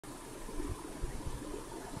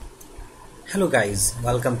Hello guys,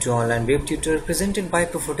 welcome to Online Web Tutor presented by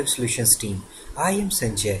Profitable Solutions team. I am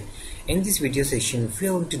Sanjay. In this video session, we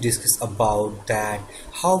are going to discuss about that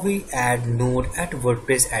how we add node at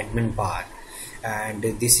WordPress admin bar. And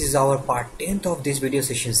this is our part 10th of this video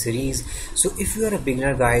session series. So if you are a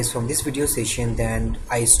beginner guys from this video session, then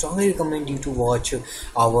I strongly recommend you to watch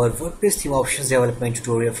our WordPress theme options development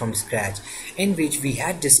tutorial from scratch, in which we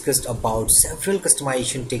had discussed about several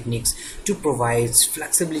customization techniques to provide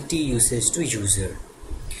flexibility usage to user.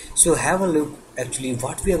 So have a look actually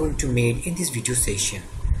what we are going to make in this video session.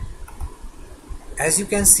 As you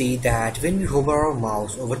can see that when we hover our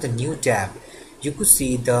mouse over the new tab, you could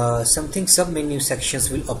see the something submenu sections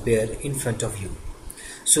will appear in front of you.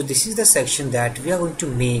 So this is the section that we are going to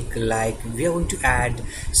make, like we are going to add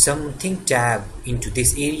something tab into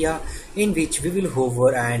this area, in which we will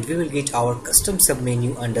hover and we will get our custom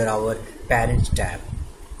submenu under our parent tab.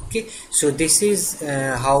 Okay, so this is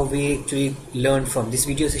how we actually learned from this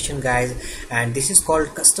video session guys, and this is called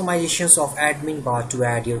customizations of admin bar to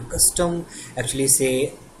add your custom, actually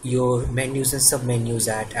say your menus and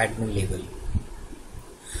submenus at admin level.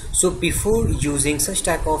 So before using such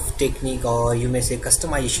type of technique, or you may say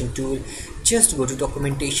customization tool, just go to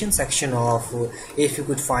documentation section of, if you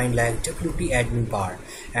could find like WP admin bar,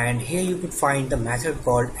 and here you could find the method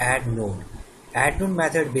called add node. Add node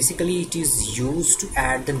method, basically it is used to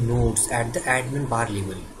add the nodes at the admin bar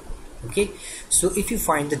level. Okay, so if you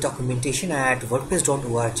find the documentation at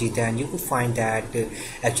wordpress.org, then you could find that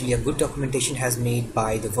actually a good documentation has made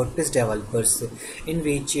by the WordPress developers, in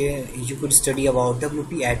which you could study about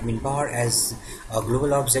WP admin bar as a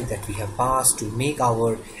global object that we have passed to make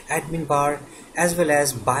our admin bar, as well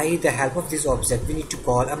as by the help of this object we need to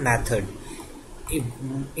call a method.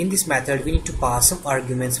 In this method we need to pass some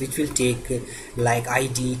arguments which will take like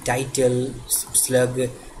ID, title, slug,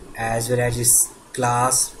 as well as this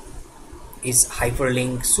class, is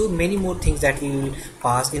hyperlink, so many more things that we will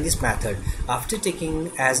pass in this method. After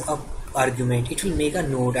taking as a argument, it will make a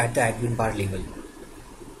node at the admin bar level.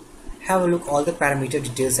 Have a look all the parameter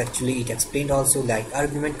details, actually it explained also, like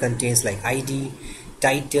argument contains like ID,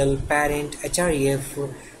 title, parent,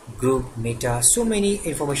 href, group, meta, so many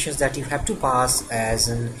informations that you have to pass as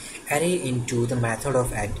an array into the method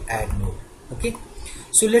of add node. Okay,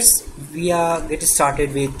 so we are get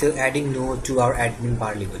started with adding node to our admin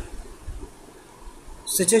bar level.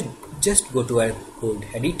 So just go to our code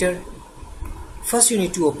editor. First you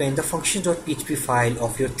need to open the functions.php file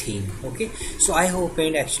of your theme. Okay, so I have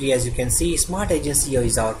opened, actually as you can see, Smart Agency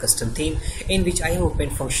is our custom theme, in which I have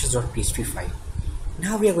opened functions.php file.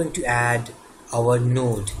 Now we are going to add our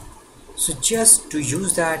node. So just to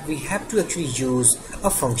use that we have to actually use a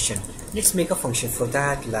function. Let's make a function for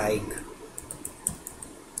that, like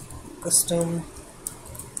custom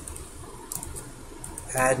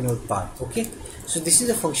add node bar. Okay, so this is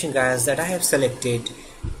a function guys that I have selected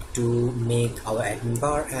to make our admin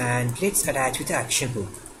bar, and let's attach with the action hook.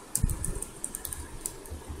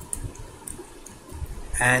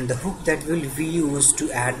 And the hook that will be used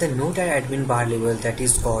to add the node at admin bar level, that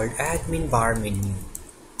is called admin bar menu.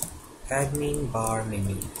 Admin bar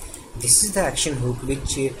menu. This is the action hook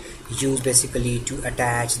which used basically to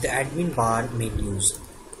attach the admin bar menus.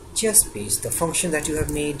 Just paste the function that you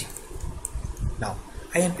have made. Now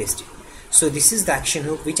I am pasting. So this is the action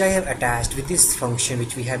hook which I have attached with this function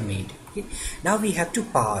which we have made. Okay, now we have to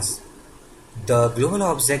pass the global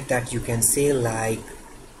object that you can say like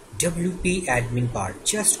WP admin bar.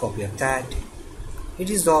 Just copy of that. It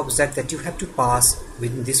is the object that you have to pass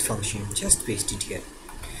within this function. Just paste it here.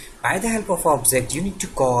 By the help of object you need to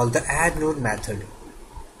call the add node method.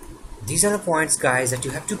 These are the points guys that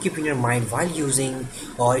you have to keep in your mind while using,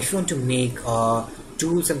 or if you want to make a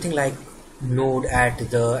tool something like node at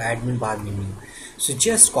the admin bar menu. So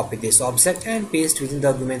just copy this object and paste within the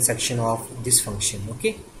argument section of this function.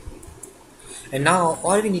 Okay, and now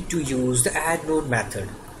all we need to use the add node method.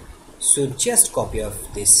 So just copy of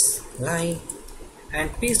this line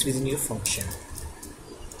and paste within your function.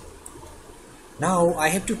 Now I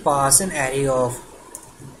have to pass an array of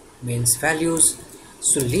means values.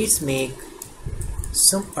 So let's make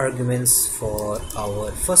some arguments for our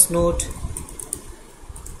first node,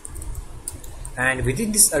 and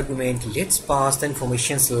within this argument let's pass the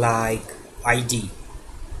informations like ID.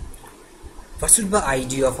 What should be the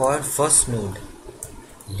ID of our first node?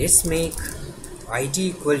 Let's make ID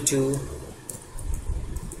equal to,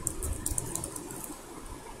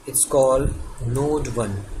 it's called node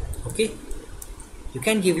 1. Okay, you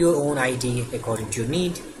can give your own ID according to your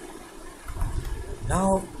need.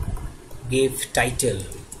 Now give title.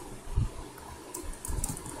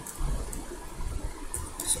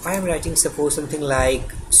 So I am writing suppose something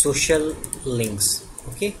like social links.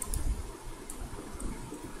 Okay,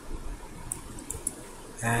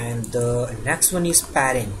 and the next one is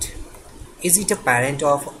parent. Is it a parent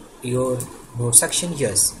of your node section?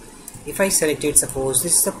 Yes. If I select it, suppose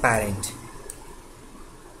this is the parent.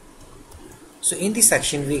 So in this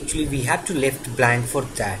section we have to left blank for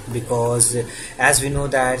that, because as we know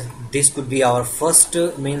that this could be our first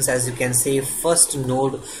means, as you can say, first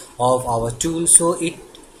node of our tool. So it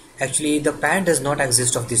actually the parent does not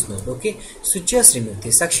exist of this node. Okay, so just remove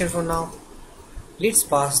this section for now. Let's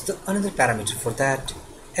pass the another parameter for that,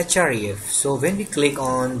 href. So when we click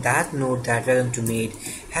on that node that we're going to make,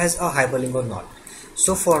 has a hyperlink or not.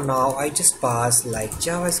 So for now I just pass like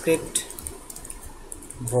JavaScript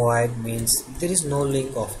void, means there is no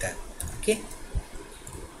link of that. Okay,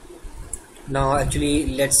 now actually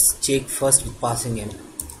let's check first with passing in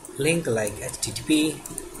link like http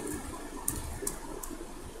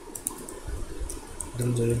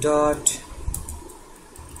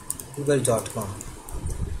google.com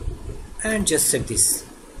and just set this.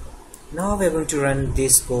 Now we're going to run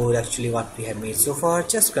this code, actually what we have made so far.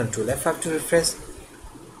 Just Ctrl F5 to refresh.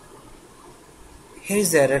 Here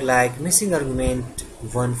is the error like missing argument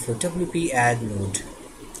 1 for WP add node.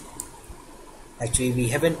 Actually we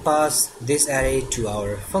haven't passed this array to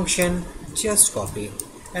our function, just copy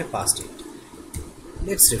and paste it.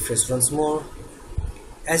 Let's refresh once more.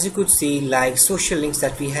 As you could see, like social links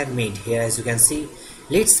that we have made here, as you can see,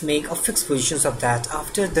 let's make a fixed positions of that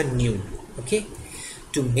after the new. Okay,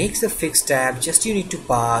 to make the fixed tab, just you need to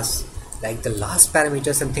pass like the last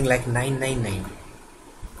parameter, something like 999.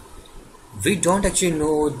 We don't actually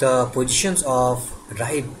know the positions of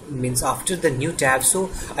right means after the new tab, so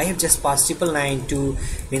I have just passed 999 to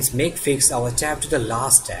means make fix our tab to the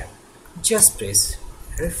last tab. Just press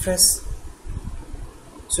refresh.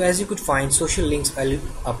 So as you could find, social links will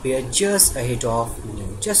appear just ahead of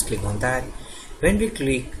new. Just click on that. When we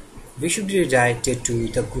click, we should be redirected to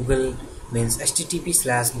the Google means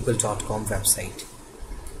http:/google.com website.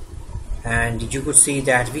 And you could see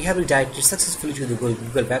that we have redirected successfully to the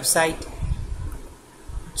Google website.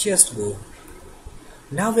 Just go.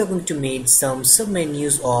 Now we are going to make some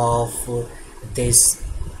submenus of this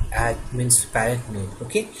means parent node.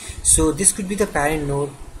 Okay, so this could be the parent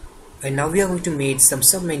node, and now we are going to make some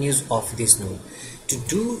submenus of this node. To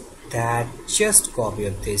do that, just copy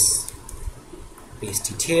of this, paste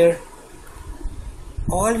it here.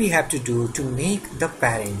 All we have to do to make the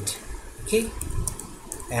parent, okay,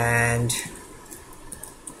 and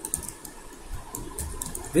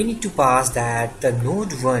we need to pass that the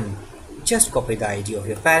node 1. Just copy the ID of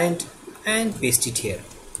your parent and paste it here.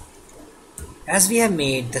 As we have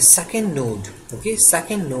made the second node, okay,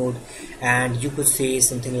 second node, and you could say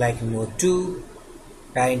something like node 2,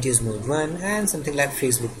 parent is node 1, and something like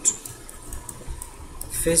Facebook,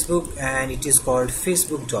 and it is called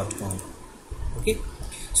facebook.com. okay,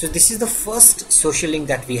 so this is the first social link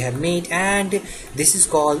that we have made, and this is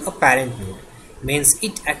called a parent node, means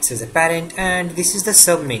it acts as a parent, and this is the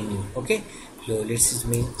sub menu. Okay, so let's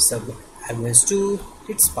make sub arguments 2,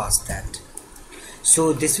 let's pass that.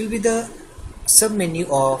 So this will be the sub menu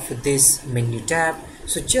of this menu tab.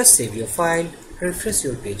 So just save your file, refresh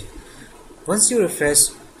your page. Once you refresh,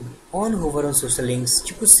 on hover on social links,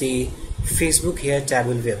 you could see Facebook here tab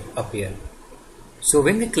will appear. So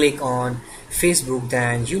when we click on Facebook,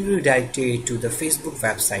 then you will be redirected to the Facebook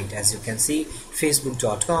website, as you can see,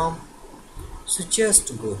 facebook.com. So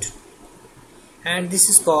just go to, and this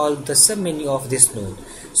is called the submenu of this node.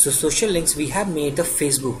 So social links we have made the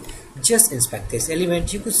Facebook. Just inspect this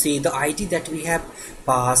element, you could see the ID that we have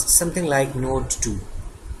passed, something like node 2.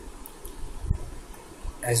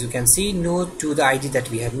 As you can see, node 2 the ID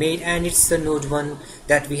that we have made, and it's the node 1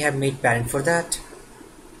 that we have made parent for that.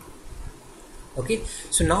 Okay,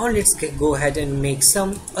 so now let's go ahead and make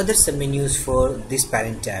some other submenus for this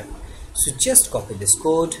parent tab. So just copy this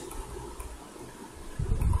code.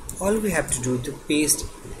 All we have to do to paste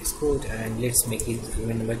this code, and let's make it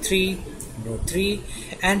number 3, node 3,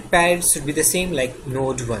 and parent should be the same like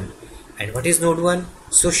node 1. And what is node 1?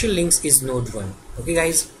 Social links is node 1. Okay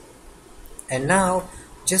guys, and now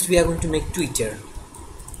just we are going to make Twitter.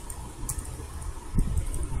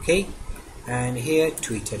 Okay, and here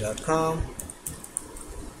twitter.com.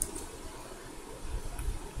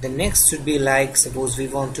 The next should be like, suppose we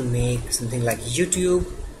want to make something like YouTube.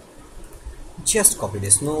 Just copy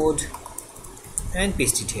this node and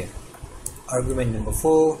paste it here. Argument number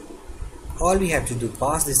 4. All we have to do,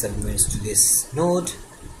 pass these arguments to this node.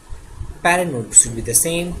 Parent node should be the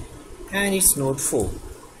same, and it's node 4,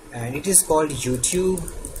 and it is called YouTube,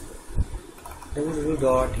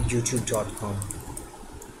 www.youtube.com.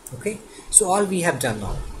 Okay, so all we have done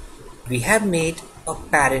now, we have made a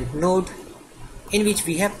parent node in which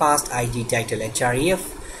we have passed id, title,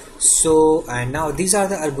 href. So and now these are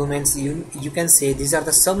the arguments, you can say these are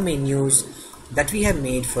the submenus that we have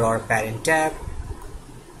made for our parent tab.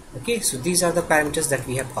 Okay, so these are the parameters that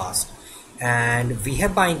we have passed, and we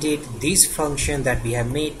have binded this function that we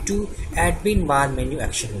have made to admin bar menu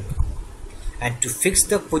action hook. And to fix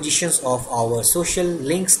the positions of our social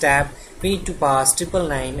links tab, we need to pass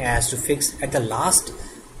 999 as to fix at the last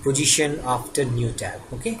position after new tab.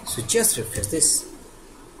 Okay, so just refresh this.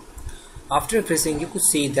 After refreshing, you could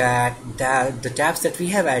see that the tabs that we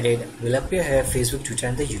have added will appear here: Facebook, Twitter,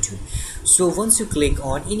 and the YouTube. So once you click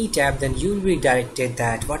on any tab, then you will be directed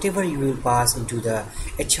that whatever you will pass into the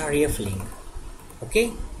href link.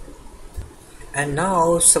 Okay, and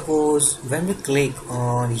now suppose when we click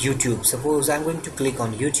on YouTube, suppose I'm going to click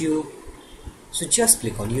on YouTube, so just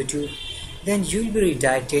click on YouTube, then you will be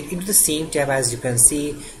redirected into the same tab. As you can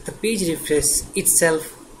see, the page refresh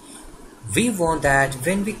itself. We want that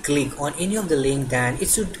when we click on any of the link, then it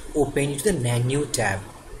should open into the new tab.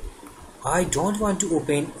 I don't want to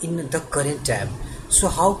open in the current tab, so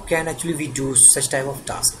how can actually we do such type of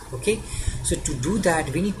task? Okay, so to do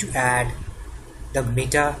that, we need to add the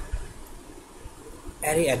meta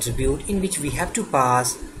array attribute in which we have to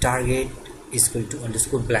pass target is equal to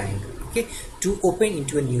underscore blank, okay, to open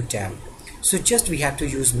into a new tab. So just we have to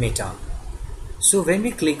use meta. So when we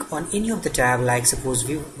click on any of the tab, like suppose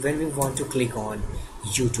when we want to click on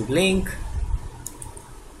YouTube link,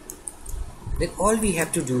 then all we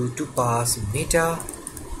have to do to pass meta,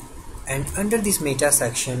 and under this meta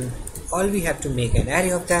section all we have to make an array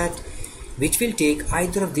of that which will take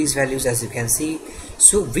either of these values, as you can see.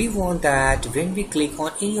 So we want that when we click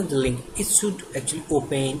on any of the link, it should actually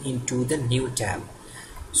open into the new tab.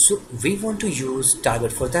 So we want to use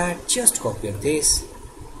target for that. Just copy of this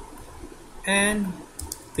and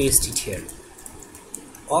paste it here.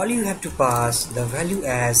 All you have to pass the value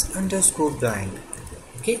as underscore blank.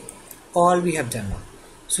 Okay, all we have done now.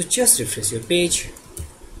 So just refresh your page.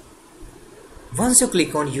 Once you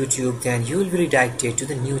click on YouTube, then you will be redirected to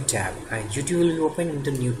the new tab, and YouTube will open in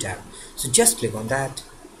the new tab. So just click on that.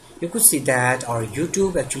 You could see that our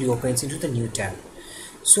YouTube actually opens into the new tab.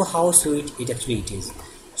 So how sweet it actually is.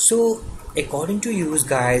 So according to you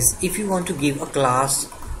guys, if you want to give a class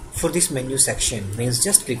for this menu section, means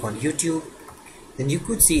just click on YouTube, then you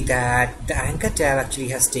could see that the anchor tab actually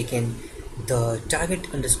has taken the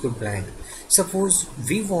target underscore blank. Suppose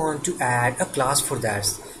we want to add a class for that.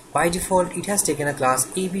 By default it has taken a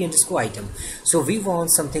class ab underscore item. So we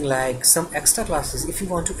want something like some extra classes if you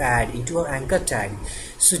want to add into our anchor tag.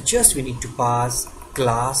 So just we need to pass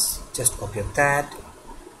class, just copy of that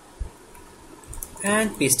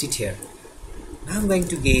and paste it here. Now I'm going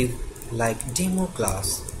to give like demo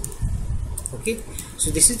class. Okay,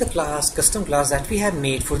 so this is the class, custom class that we have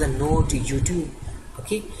made for the node YouTube.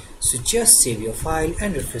 Okay, so just save your file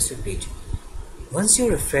and refresh your page. Once you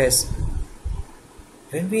refresh,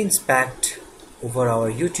 when we inspect over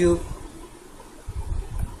our YouTube,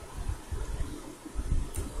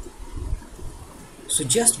 so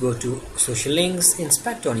just go to social links,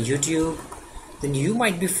 inspect on YouTube, then you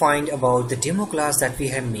might be find about the demo class that we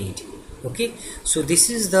have made. Okay, so this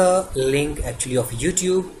is the link actually of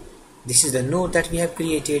YouTube. This is the node that we have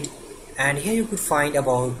created, and here you could find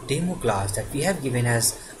about demo class that we have given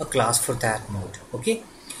as a class for that node. Okay,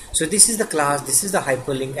 so this is the class, this is the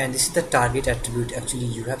hyperlink, and this is the target attribute actually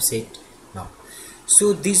you have set now.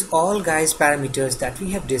 So these all guys parameters that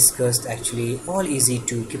we have discussed actually all easy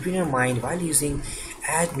to keep in your mind while using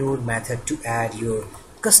add node method to add your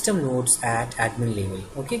custom nodes at admin level.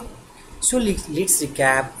 Okay, so let's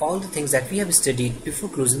recap all the things that we have studied before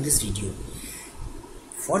closing this video.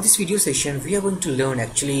 For this video session, we are going to learn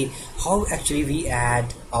actually how actually we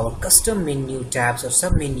add our custom menu tabs or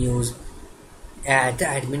submenus at the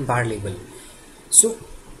admin bar level. So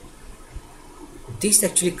this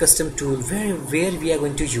actually custom tool where we are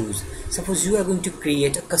going to use, suppose you are going to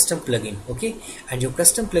create a custom plugin, okay, and your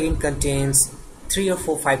custom plugin contains 3 or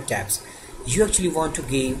 4 5 tabs. You actually want to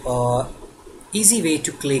give a easy way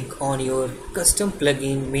to click on your custom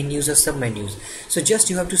plugin menus or submenus. So just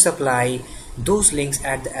you have to supply those links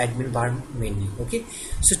at the admin bar menu. Okay,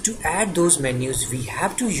 so to add those menus, we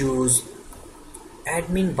have to use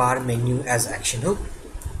admin bar menu as action hook.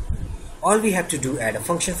 All we have to do, add a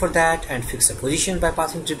function for that and fix the position by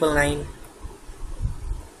passing 999.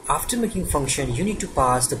 After making function, you need to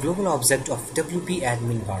pass the global object of wp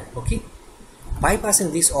admin bar. Okay, by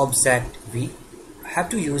passing this object, we have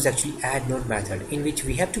to use actually add node method in which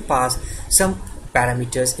we have to pass some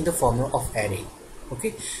parameters in the form of array.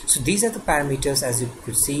 Okay, so these are the parameters, as you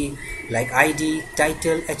could see, like id,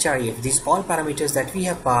 title, href. These all parameters that we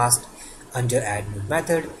have passed under add node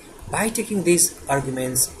method. By taking these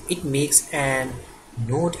arguments, it makes an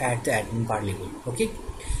node at the admin bar level. Okay,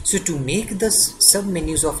 so to make the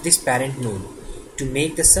submenus of this parent node,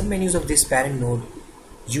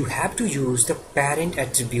 you have to use the parent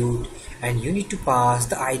attribute, and you need to pass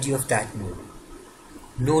the id of that node.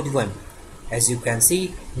 Node 1, as you can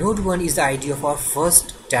see, node 1 is the id of our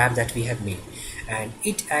first tab that we have made, and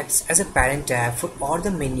it acts as a parent tab for all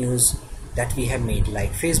the menus that we have made,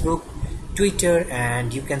 like Facebook, Twitter,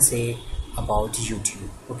 and you can say about YouTube.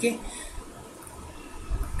 Okay,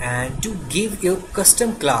 and to give your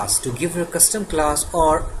custom class,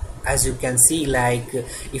 or as you can see, like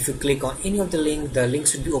if you click on any of the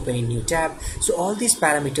links should be open in new tab. So all these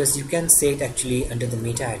parameters you can set actually under the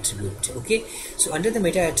meta attribute. Okay, so under the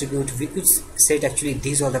meta attribute we could set actually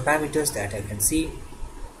these are the parameters that I can see,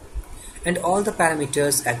 and all the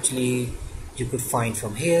parameters actually you could find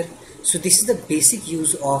from here. So this is the basic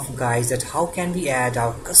use of, guys, that how can we add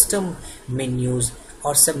our custom menus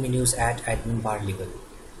or submenus at admin bar level.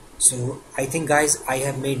 So I think, guys, I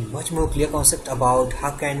have made much more clear concept about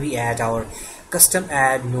how can we add our custom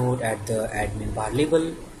add node at the admin bar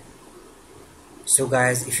level. So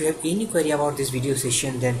guys, if you have any query about this video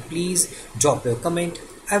session, then please drop your comment.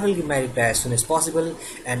 I will give my reply as soon as possible.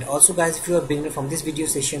 And also, guys, if you are a beginner from this video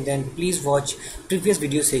session, then please watch previous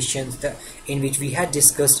video sessions in which we had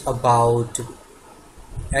discussed about,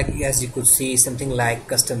 as you could see, something like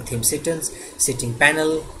custom theme settings, setting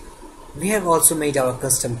panel. We have also made our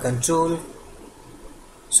custom control.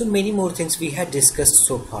 So many more things we had discussed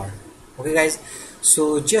so far. Okay, guys,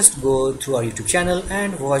 so just go through our YouTube channel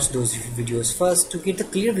and watch those videos first to get the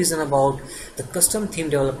clear vision about the custom theme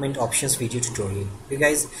development options video tutorial. Okay,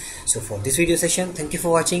 guys, so for this video session, thank you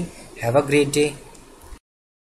for watching. Have a great day.